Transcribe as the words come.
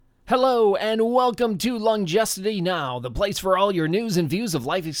Hello and welcome to Longevity Now, the place for all your news and views of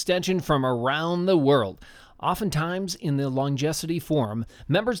life extension from around the world. Oftentimes in the Longevity Forum,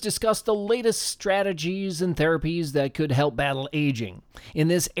 members discuss the latest strategies and therapies that could help battle aging. In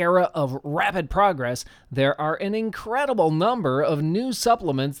this era of rapid progress, there are an incredible number of new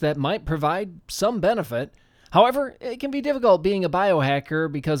supplements that might provide some benefit. However, it can be difficult being a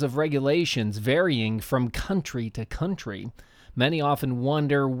biohacker because of regulations varying from country to country. Many often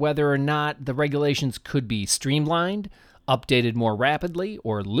wonder whether or not the regulations could be streamlined, updated more rapidly,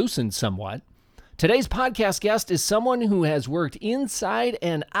 or loosened somewhat. Today's podcast guest is someone who has worked inside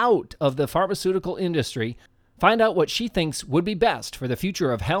and out of the pharmaceutical industry. Find out what she thinks would be best for the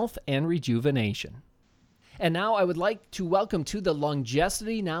future of health and rejuvenation. And now I would like to welcome to the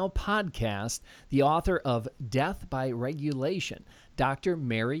Longevity Now podcast the author of Death by Regulation, Dr.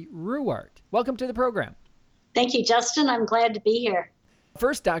 Mary Ruwart. Welcome to the program. Thank you, Justin. I'm glad to be here.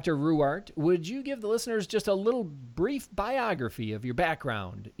 First, Dr. Ruwart, would you give the listeners just a little brief biography of your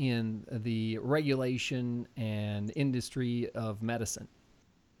background in the regulation and industry of medicine?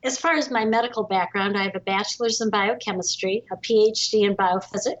 As far as my medical background, I have a bachelor's in biochemistry, a PhD in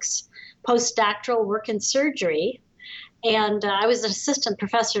biophysics, postdoctoral work in surgery, and I was an assistant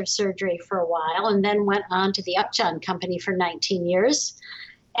professor of surgery for a while and then went on to the Upjohn Company for 19 years.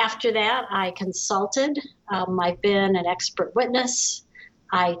 After that, I consulted. I've been an expert witness.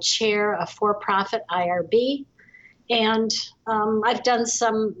 I chair a for-profit IRB. And I've done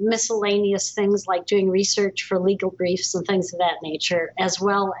some miscellaneous things like doing research for legal briefs and things of that nature, as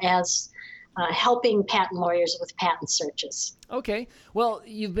well as helping patent lawyers with patent searches. Okay. Well,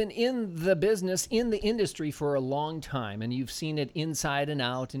 you've been in the business, in the industry for a long time, and you've seen it inside and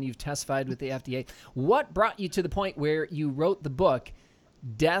out, and you've testified with the FDA. What brought you to the point where you wrote the book,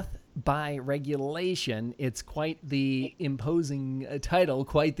 Death by Regulation? It's quite the imposing title,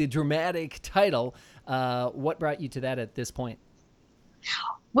 quite the dramatic title. What brought you to that at this point?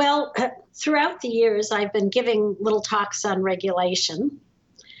 Well, throughout the years, I've been giving little talks on regulation.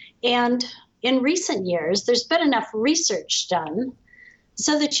 And in recent years, there's been enough research done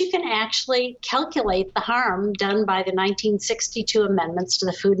so that you can actually calculate the harm done by the 1962 amendments to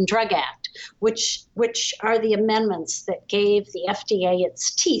the Food and Drug Act, which are the amendments that gave the FDA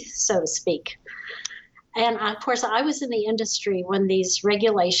its teeth, so to speak. And of course, I was in the industry when these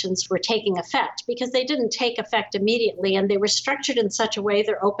regulations were taking effect because they didn't take effect immediately and they were structured in such a way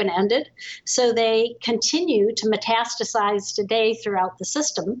they're open-ended. So they continue to metastasize today throughout the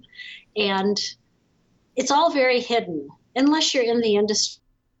system. And it's all very hidden. Unless you're in the industry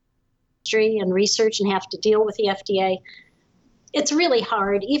and research and have to deal with the FDA, it's really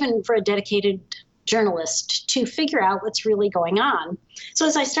hard, even for a dedicated journalist, to figure out what's really going on. So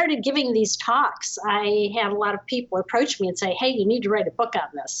as I started giving these talks, I had a lot of people approach me and say, hey, you need to write a book on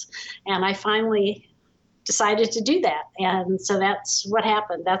this. And I finally decided to do that. And so that's what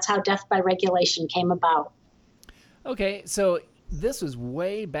happened. That's how Death by Regulation came about. Okay, so this was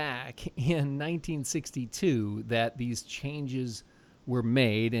way back in 1962 that these changes were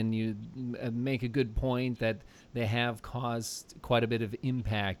made, and you make a good point that they have caused quite a bit of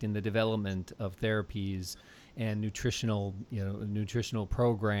impact in the development of therapies and nutritional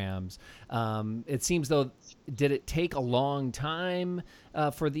programs. It seems though, did it take a long time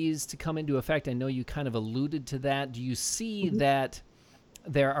for these to come into effect? I know you kind of alluded to that. Do you see that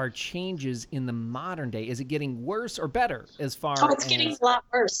there are changes in the modern day? Is it getting worse or better as far as... Oh, it's getting a lot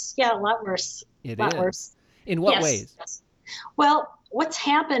worse. Yeah, a lot worse. It is. Worse. In what ways? Yes. Well, what's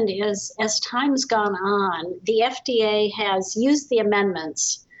happened is, as time's gone on, the FDA has used the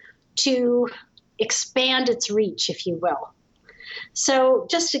amendments to expand its reach, if you will. So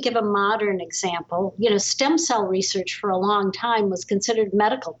just to give a modern example, stem cell research for a long time was considered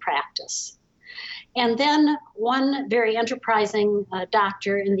medical practice. And then one very enterprising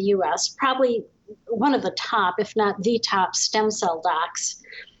doctor in the U.S., probably one of the top, if not the top stem cell docs,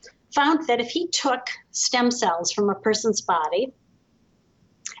 found that if he took stem cells from a person's body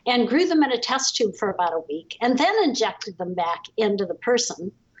and grew them in a test tube for about a week and then injected them back into the person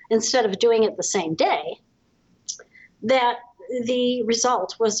instead of doing it the same day, that the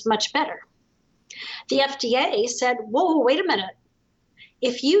result was much better. The FDA said, whoa, wait a minute.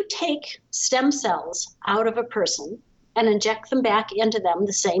 If you take stem cells out of a person and inject them back into them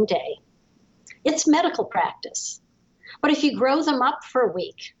the same day, it's medical practice. But if you grow them up for a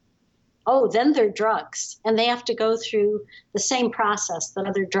week, then they're drugs, and they have to go through the same process that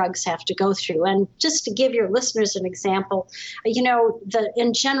other drugs have to go through. And just to give your listeners an example,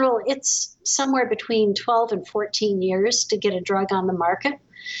 in general, it's somewhere between 12 and 14 years to get a drug on the market.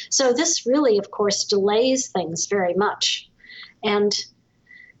 So this really, of course, delays things very much. And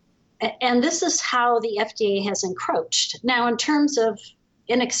And this is how the FDA has encroached. Now, in terms of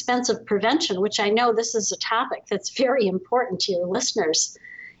inexpensive prevention, which I know this is a topic that's very important to your listeners,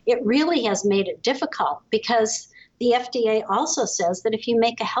 it really has made it difficult because the FDA also says that if you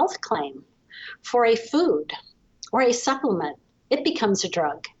make a health claim for a food or a supplement, it becomes a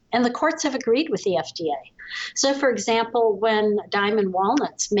drug. And the courts have agreed with the FDA. So, for example, when Diamond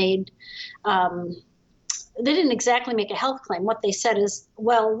Walnuts made, they didn't exactly make a health claim. What they said is,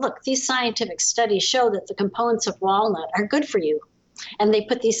 well, look, these scientific studies show that the components of walnut are good for you. And they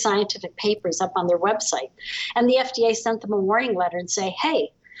put these scientific papers up on their website. And the FDA sent them a warning letter and say, hey,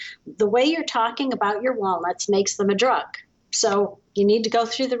 the way you're talking about your walnuts makes them a drug. So you need to go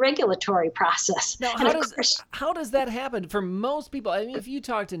through the regulatory process. Now, how does that happen for most people? I mean, if you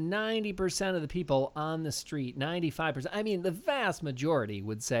talk to 90% of the people on the street, 95%, I mean, the vast majority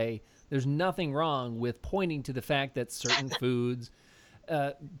would say there's nothing wrong with pointing to the fact that certain foods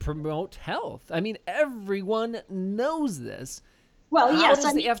promote health. I mean, everyone knows this. Well, How yes.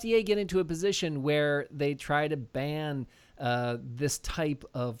 does the FDA get into a position where they try to ban this type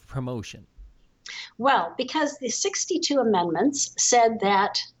of promotion? Well, because the 62 amendments said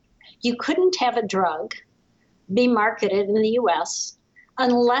that you couldn't have a drug be marketed in the U.S.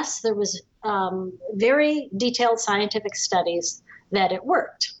 unless there was very detailed scientific studies that it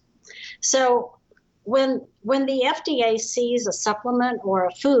worked. So when the FDA sees a supplement or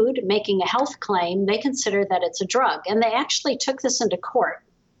a food making a health claim, they consider that it's a drug. And they actually took this into court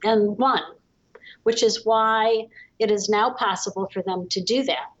and won, which is why it is now possible for them to do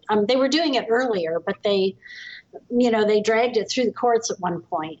that. They were doing it earlier, but they dragged it through the courts at one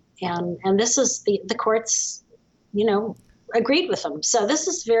point. And this is the courts, agreed with them. So this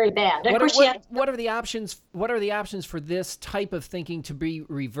is very bad. What are the options? What are the options for this type of thinking to be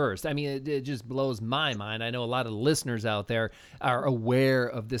reversed? I mean, it just blows my mind. I know a lot of listeners out there are aware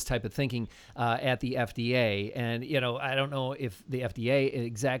of this type of thinking at the FDA, and I don't know if the FDA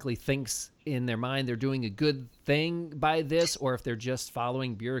exactly thinks in their mind they're doing a good thing by this, or if they're just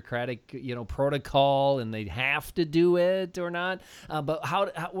following bureaucratic, protocol and they have to do it or not. But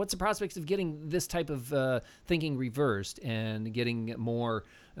what's the prospects of getting this type of thinking reversed and getting more,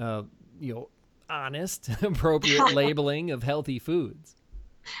 honest, appropriate labeling of healthy foods?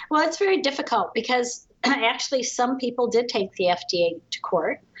 Well, it's very difficult because actually some people did take the FDA to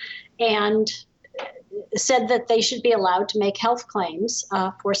court and said that they should be allowed to make health claims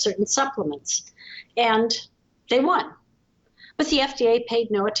for certain supplements. And they won. But the FDA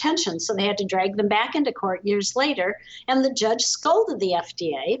paid no attention, so they had to drag them back into court years later. And the judge scolded the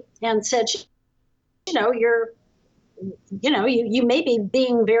FDA and said, you may be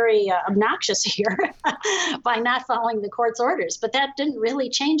being very obnoxious here by not following the court's orders. But that didn't really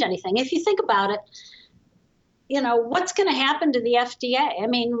change anything. If you think about it, what's going to happen to the FDA? I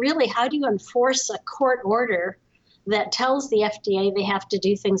mean, really, how do you enforce a court order that tells the FDA they have to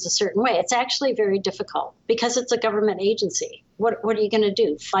do things a certain way? It's actually very difficult because it's a government agency. What are you going to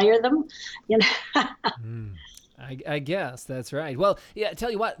do? Fire them? I guess that's right. Well, yeah, tell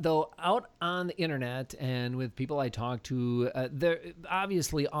you what, though, out on the internet and with people I talk to, there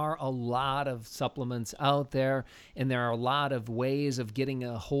obviously are a lot of supplements out there, and there are a lot of ways of getting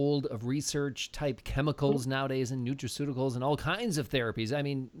a hold of research-type chemicals nowadays and nutraceuticals and all kinds of therapies. I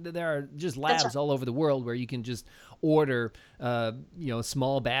mean, there are just labs all over the world where you can just order,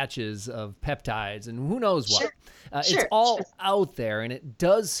 small batches of peptides and who knows what. It's all out there, and it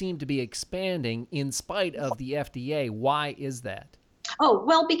does seem to be expanding in spite of the FDA. Why is that? Oh,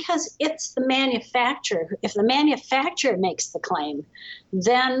 well, because it's the manufacturer. If the manufacturer makes the claim,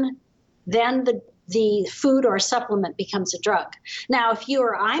 then the food or supplement becomes a drug. Now, if you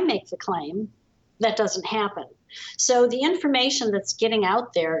or I make the claim, that doesn't happen. So the information that's getting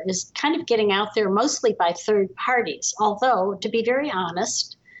out there is kind of getting out there mostly by third parties. Although, to be very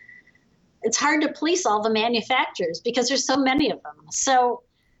honest, it's hard to police all the manufacturers because there's so many of them. So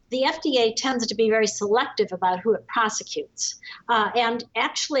the FDA tends to be very selective about who it prosecutes. And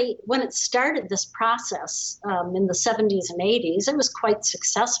actually, when it started this process in the 70s and 80s, it was quite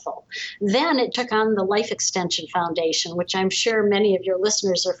successful. Then it took on the Life Extension Foundation, which I'm sure many of your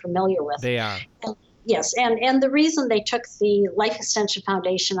listeners are familiar with. They are. Yes, and the reason they took the Life Extension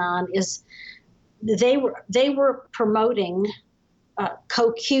Foundation on is they were promoting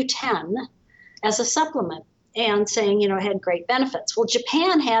CoQ10 as a supplement and saying, it had great benefits. Well,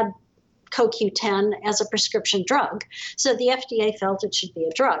 Japan had CoQ10 as a prescription drug, so the FDA felt it should be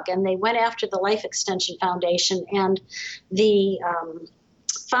a drug, and they went after the Life Extension Foundation, and the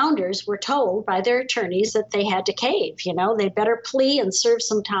founders were told by their attorneys that they had to cave. They'd better plea and serve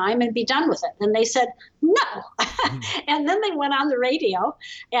some time and be done with it. And they said, no. And then they went on the radio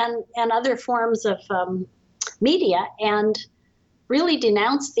and other forms of media and really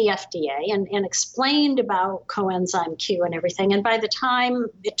denounced the FDA and explained about coenzyme Q and everything. And by the time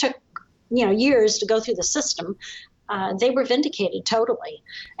it took, years to go through the system, they were vindicated totally.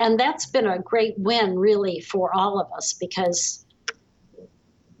 And that's been a great win, really, for all of us, because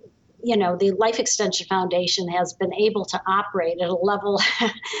the Life Extension Foundation has been able to operate at a level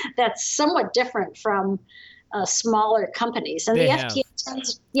that's somewhat different from smaller companies. And the FDA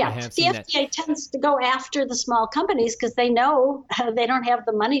tends to go after the small companies because they know they don't have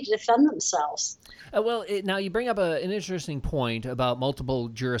the money to defend themselves. Now you bring up an interesting point about multiple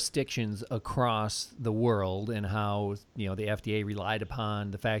jurisdictions across the world and how, the FDA relied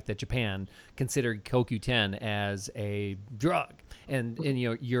upon the fact that Japan considered CoQ10 as a drug. And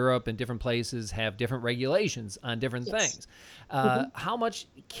Europe and different places have different regulations on different things. How much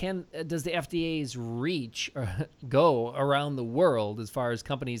does the FDA's reach go around the world as far as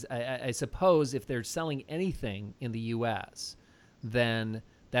companies? I suppose if they're selling anything in the U.S., then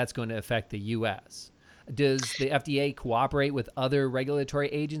that's going to affect the U.S. Does the FDA cooperate with other regulatory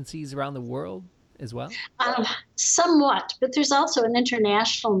agencies around the world as well? Somewhat, but there's also an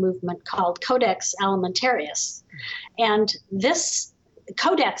international movement called Codex Alimentarius. And this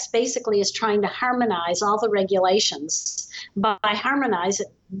Codex basically is trying to harmonize all the regulations. By harmonize it,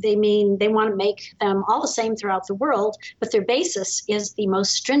 they mean they want to make them all the same throughout the world, but their basis is the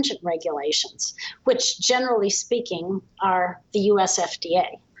most stringent regulations, which generally speaking are the US FDA.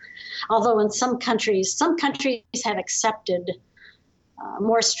 Although in some countries have accepted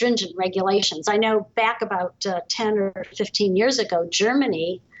more stringent regulations. I know back about 10 or 15 years ago,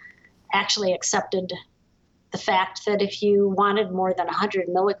 Germany actually accepted the fact that if you wanted more than 100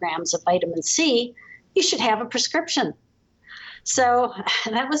 milligrams of vitamin C, you should have a prescription. So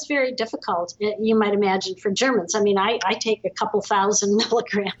that was very difficult, you might imagine, for Germans. I mean, I take a couple thousand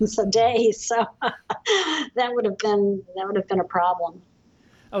milligrams a day, so that would have been a problem.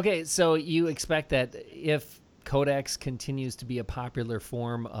 Okay, so you expect that if Codex continues to be a popular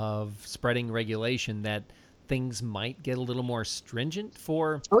form of spreading regulation, that things might get a little more stringent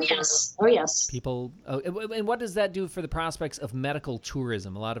for people. And what does that do for the prospects of medical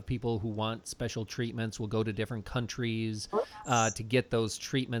tourism? A lot of people who want special treatments will go to different countries to get those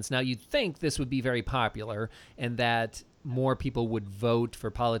treatments. Now, you'd think this would be very popular and that more people would vote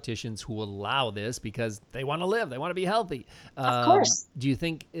for politicians who allow this because they want to live, they want to be healthy. Of course. Do you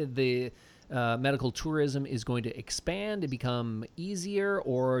think the medical tourism is going to expand and become easier,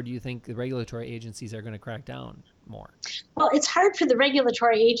 or do you think the regulatory agencies are going to crack down more? Well, it's hard for the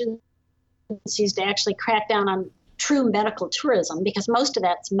regulatory agencies to actually crack down on true medical tourism because most of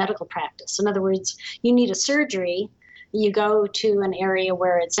that's medical practice. In other words, you need a surgery, you go to an area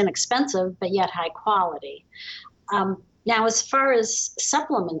where it's inexpensive but yet high quality. Now, as far as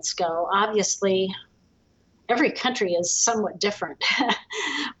supplements go, obviously every country is somewhat different,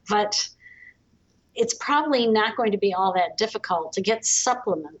 but it's probably not going to be all that difficult to get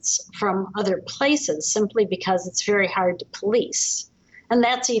supplements from other places simply because it's very hard to police. And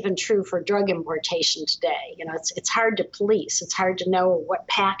that's even true for drug importation today. It's hard to police. It's hard to know what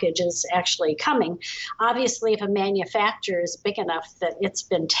package is actually coming. Obviously, if a manufacturer is big enough that it's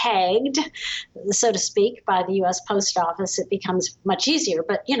been tagged, so to speak, by the U.S. Post Office, it becomes much easier.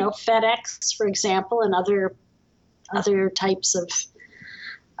 But, FedEx, for example, and other types of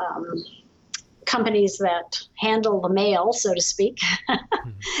companies that handle the mail, so to speak,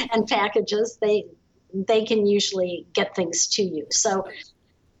 and packages, they can usually get things to you. So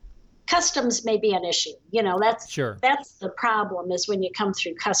customs may be an issue. That's the problem is when you come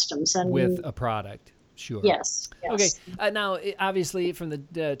through customs and with a product. Sure. Yes. Okay. Now, obviously, from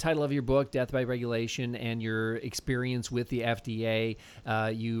the title of your book, Death by Regulation, and your experience with the FDA,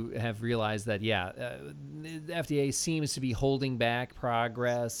 you have realized that, the FDA seems to be holding back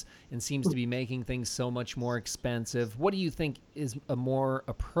progress and seems to be making things so much more expensive. What do you think is a more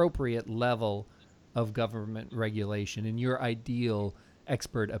appropriate level of government regulation in your ideal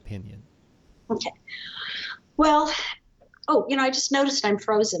expert opinion? Okay. Well, I just noticed I'm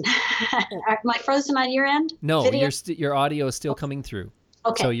frozen. Am I frozen on your end? No, your audio is still coming through.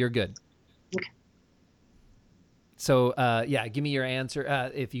 Okay. So you're good. Okay. So, give me your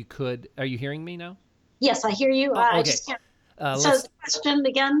answer if you could. Are you hearing me now? Yes, I hear you. Okay. I just can't. So the question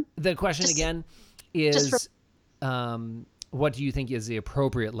again? The question again is, what do you think is the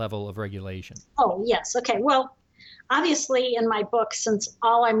appropriate level of regulation? Oh, yes. Okay. Well, obviously in my book, since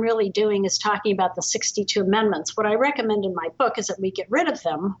all I'm really doing is talking about the 62 amendments, what I recommend in my book is that we get rid of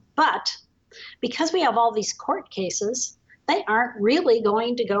them. But because we have all these court cases, they aren't really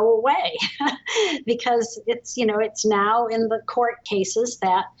going to go away because it's now in the court cases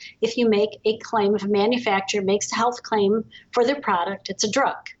that if you make a claim, if a manufacturer makes a health claim for their product, it's a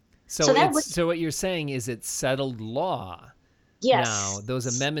drug. So what you're saying is it's settled law. Yes. Now,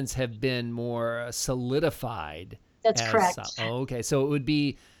 those amendments have been more solidified. That's correct. Okay. So it would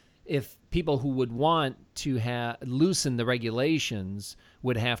be if people who would want to loosen the regulations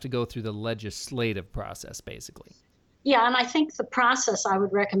would have to go through the legislative process, basically. Yeah, and I think the process I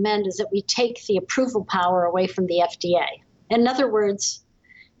would recommend is that we take the approval power away from the FDA. In other words,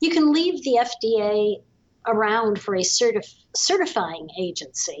 you can leave the FDA around for a certifying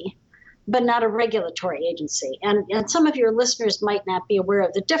agency, but not a regulatory agency. And some of your listeners might not be aware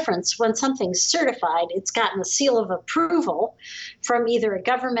of the difference. When something's certified, it's gotten a seal of approval from either a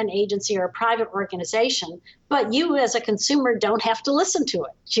government agency or a private organization, but you as a consumer don't have to listen to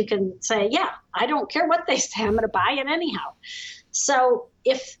it. You can say, yeah, I don't care what they say, I'm going to buy it anyhow. So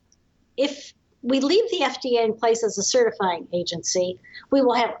if we leave the FDA in place as a certifying agency, we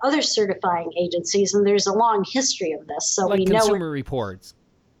will have other certifying agencies, and there's a long history of this. So like we know Consumer Reports.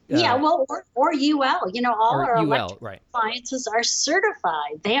 Yeah, well, or UL. All our electrical right. appliances are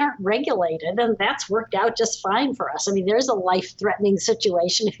certified. They aren't regulated, and that's worked out just fine for us. I mean, there's a life-threatening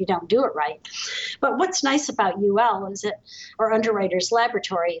situation if you don't do it right. But what's nice about UL is that, or Underwriters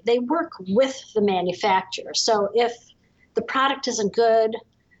Laboratory, they work with the manufacturer. So if the product isn't good,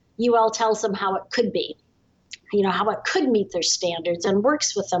 UL tells them how it could be. How it could meet their standards and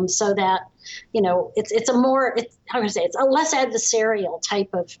works with them so that, it's a less adversarial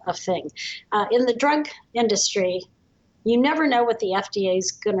type of thing. In the drug industry, you never know what the FDA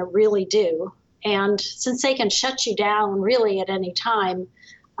is going to really do. And since they can shut you down really at any time,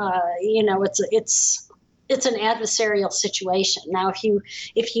 it's an adversarial situation. Now,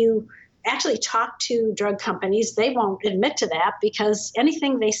 if you actually talk to drug companies, they won't admit to that because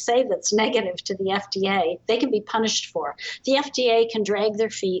anything they say that's negative to the FDA, they can be punished for. The FDA can drag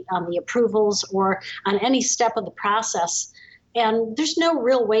their feet on the approvals or on any step of the process, and there's no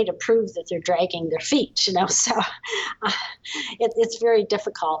real way to prove that they're dragging their feet, so it's very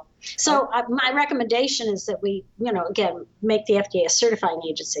difficult. So my recommendation is that we, again, make the FDA a certifying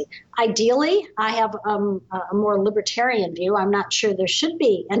agency. Ideally, I have a more libertarian view. I'm not sure there should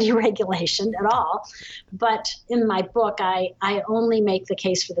be any regulation at all. But in my book, I only make the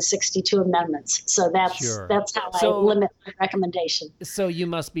case for the 62 amendments. So that's how I limit my recommendation. So you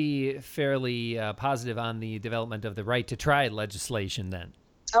must be fairly positive on the development of the right to try legislation then.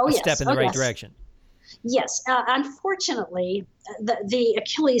 A step in the right direction. Yes. Unfortunately, the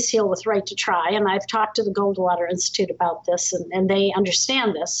Achilles heel with right to try, and I've talked to the Goldwater Institute about this, and they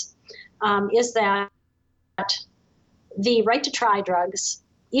understand this, is that the right to try drugs,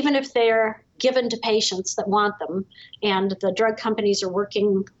 even if they're given to patients that want them, and the drug companies are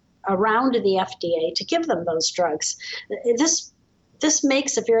working around the FDA to give them those drugs, this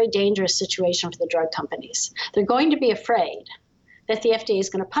makes a very dangerous situation for the drug companies. They're going to be afraid that the FDA is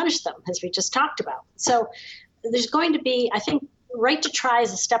going to punish them, as we just talked about. So there's going to be, I think, right to try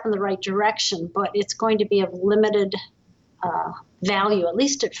is a step in the right direction, but it's going to be of limited value, at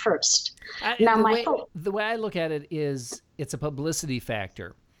least at first. The way I look at it is it's a publicity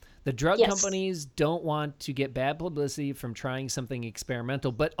factor. The drug companies don't want to get bad publicity from trying something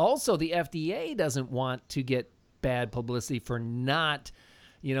experimental, but also the FDA doesn't want to get bad publicity for not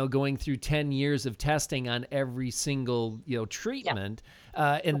going through 10 years of testing on every single, treatment.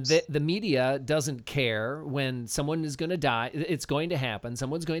 And the media doesn't care when someone is going to die. It's going to happen.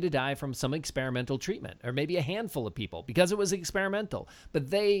 Someone's going to die from some experimental treatment, or maybe a handful of people because it was experimental. But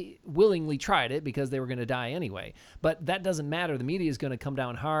they willingly tried it because they were going to die anyway. But that doesn't matter. The media is going to come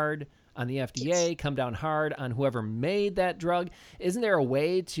down hard on the FDA, come down hard on whoever made that drug. Isn't there a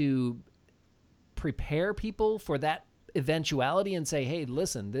way to prepare people for that eventuality and say, hey,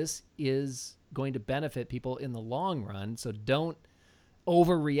 listen, this is going to benefit people in the long run, so don't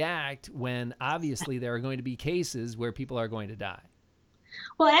overreact when obviously there are going to be cases where people are going to die?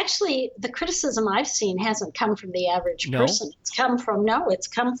 Well, actually, the criticism I've seen hasn't come from the average person. It's come from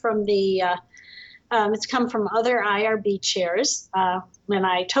other IRB chairs, and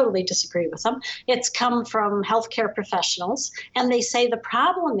I totally disagree with them. It's come from healthcare professionals, and they say the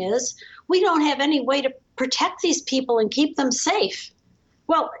problem is we don't have any way to protect these people and keep them safe.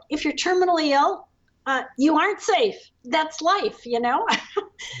 Well, if you're terminally ill, you aren't safe. That's life, Yeah.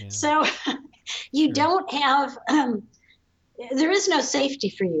 So you don't have, there is no safety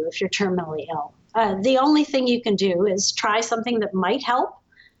for you if you're terminally ill. The only thing you can do is try something that might help,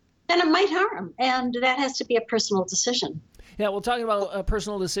 then it might harm. And that has to be a personal decision. Yeah, well, talking about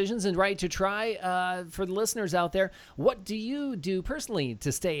personal decisions and right to try, for the listeners out there, what do you do personally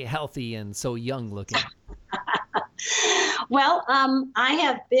to stay healthy and so young looking? Well, I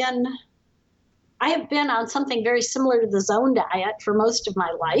have been on something very similar to the zone diet for most of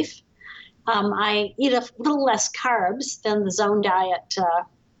my life. I eat a little less carbs than the zone diet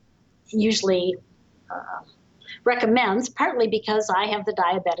usually recommends, partly because I have the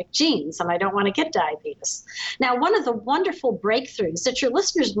diabetic genes and I don't want to get diabetes. Now, one of the wonderful breakthroughs that your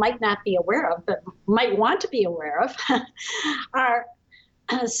listeners might not be aware of, but might want to be aware of, are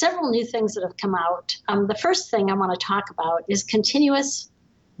several new things that have come out. The first thing I want to talk about is continuous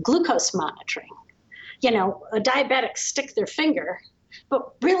glucose monitoring. Diabetics stick their finger,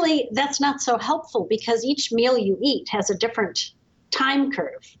 but really that's not so helpful because each meal you eat has a different time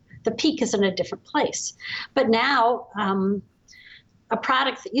curve. The peak is in a different place. But now, a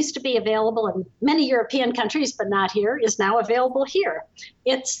product that used to be available in many European countries, but not here, is now available here.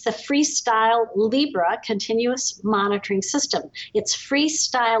 It's the Freestyle Libre Continuous Monitoring System. It's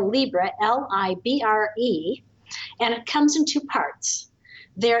Freestyle Libre, Libre, and it comes in two parts.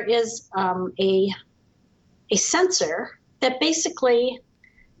 There is a sensor that basically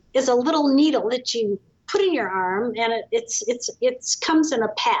is a little needle that you put in your arm, and it comes in a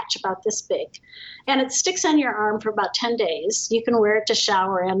patch about this big, and it sticks on your arm for about 10 days. You can wear it to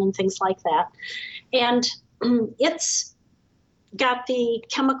shower in and things like that, and it's got the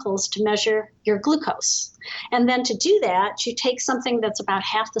chemicals to measure your glucose. And then to do that, you take something that's about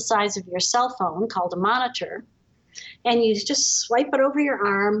half the size of your cell phone called a monitor, and you just swipe it over your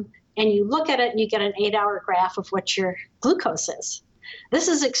arm, and you look at it and you get an 8-hour graph of what your glucose is. This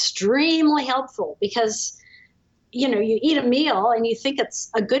is extremely helpful because, you eat a meal and you think it's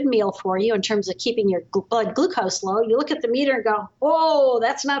a good meal for you in terms of keeping your blood glucose low. You look at the meter and go, oh,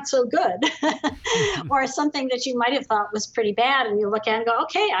 that's not so good. Or something that you might have thought was pretty bad, and you look at it and go,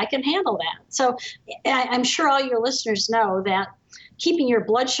 okay, I can handle that. So I'm sure all your listeners know that keeping your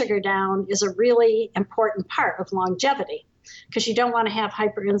blood sugar down is a really important part of longevity, because you don't want to have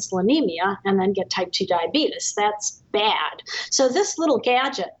hyperinsulinemia and then get type 2 diabetes. That's bad. So this little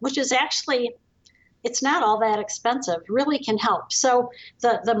gadget, which is actually, it's not all that expensive, really can help. So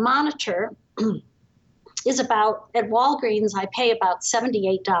the monitor is about, at Walgreens, I pay about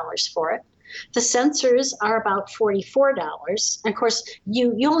 $78 for it. The sensors are about $44. And of course,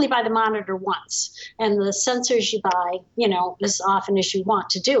 you only buy the monitor once, and the sensors you buy, as often as you want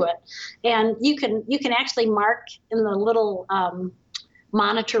to do it. And you can actually mark in the little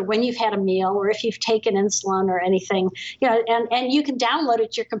monitor when you've had a meal or if you've taken insulin or anything, and you can download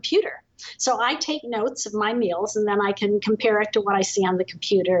it to your computer. So I take notes of my meals, and then I can compare it to what I see on the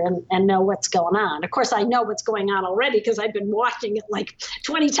computer and know what's going on. Of course, I know what's going on already because I've been watching it like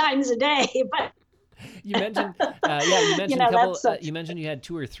 20 times a day. But you mentioned, a couple. You mentioned you had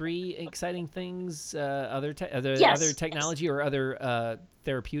 2 or 3 exciting things, other technology or other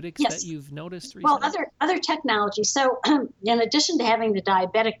therapeutics that you've noticed recently. Well, other technology. So, in addition to having the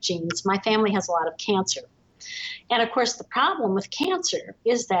diabetic genes, my family has a lot of cancer. And of course, the problem with cancer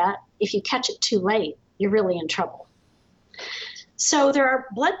is that if you catch it too late, you're really in trouble. So there are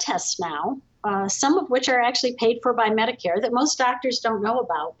blood tests now, some of which are actually paid for by Medicare, that most doctors don't know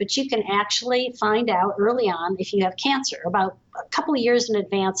about, but you can actually find out early on if you have cancer, about a couple of years in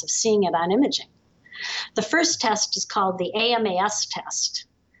advance of seeing it on imaging. The first test is called the AMAS test.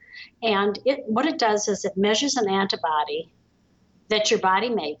 And what it does is it measures an antibody that your body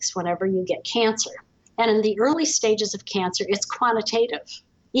makes whenever you get cancer. And in the early stages of cancer, it's quantitative,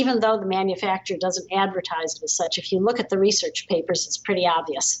 even though the manufacturer doesn't advertise it as such. If you look at the research papers, it's pretty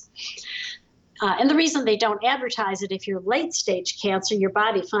obvious. And the reason they don't advertise it, if you're late stage cancer, your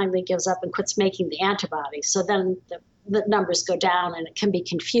body finally gives up and quits making the antibodies. So then the numbers go down and it can be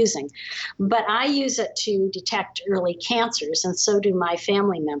confusing. But I use it to detect early cancers, and so do my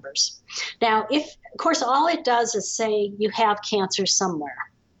family members. Now, of course, all it does is say you have cancer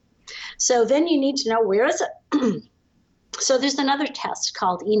somewhere. So then you need to know, where is it? So there's another test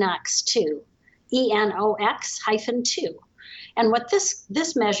called ENOX-2, ENOX-2. And what this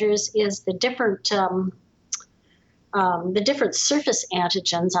measures is the different surface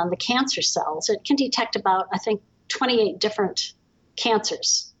antigens on the cancer cells. It can detect about, I think, 28 different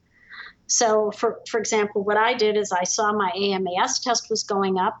cancers. So for example, what I did is I saw my AMAS test was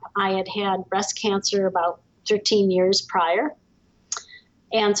going up. I had breast cancer about 13 years prior.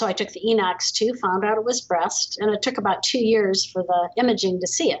 And so I took the ENOX-2, found out it was breast, and it took about 2 years for the imaging to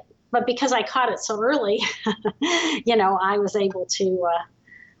see it. But because I caught it so early, I was able to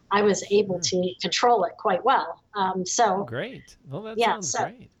I was able to control it quite well. Oh, great. Well, that Yeah, sounds so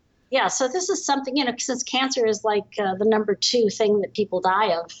great. yeah, so this is something, since cancer is like the number two thing that people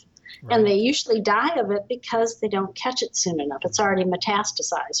die of, and they Right. usually die of it because they don't catch it soon enough. It's already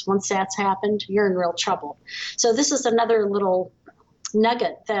metastasized. Once that's happened, you're in real trouble. So this is another little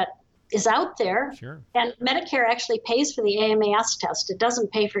nugget that is out there. Sure. And Medicare actually pays for the AMAS test. It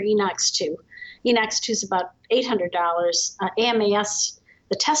doesn't pay for ENOX2. ENOX2 is about $800. AMAS,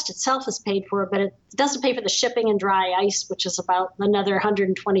 the test itself is paid for, but it doesn't pay for the shipping and dry ice, which is about another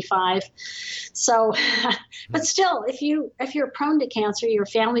 125. So, but still, if you're prone to cancer, your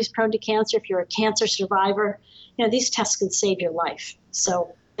family's prone to cancer, if you're a cancer survivor, these tests can save your life.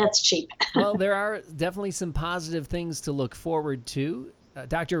 So that's cheap. Well, there are definitely some positive things to look forward to.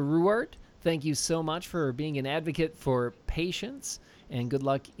 Dr. Ruwart, thank you so much for being an advocate for patients, and good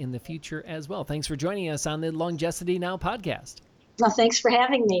luck in the future as well. Thanks for joining us on the Longevity Now podcast. Well, thanks for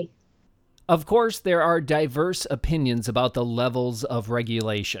having me. Of course, there are diverse opinions about the levels of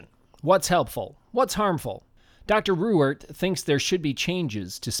regulation. What's helpful? What's harmful? Dr. Ruwart thinks there should be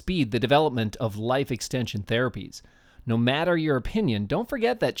changes to speed the development of life extension therapies. No matter your opinion, don't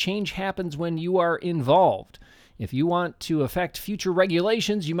forget that change happens when you are involved. If you want to affect future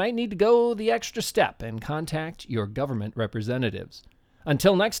regulations, you might need to go the extra step and contact your government representatives.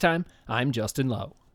 Until next time, I'm Justin Lowe.